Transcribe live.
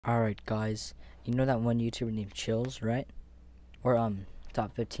Alright guys, you know that one YouTuber named Chills, right? Or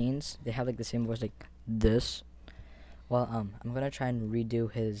top 15s? They have like the same voice like this. Well, I'm gonna try and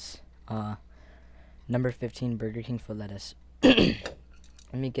redo his number 15 Burger King foot lettuce. Let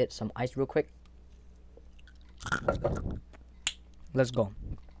me get some ice real quick. Let's go.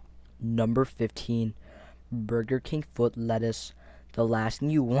 Number 15 Burger King foot lettuce. The last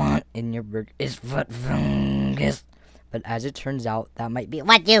thing you want in your burger is foot fungus. But as it turns out, that might be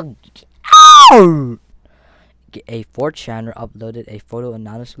what you. Oh! A 4chaner uploaded a photo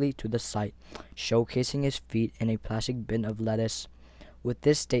anonymously to the site, showcasing his feet in a plastic bin of lettuce. With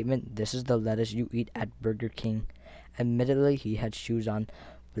this statement, "This is the lettuce you eat at Burger King." Admittedly, he had shoes on,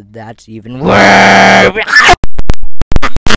 but that's even worse.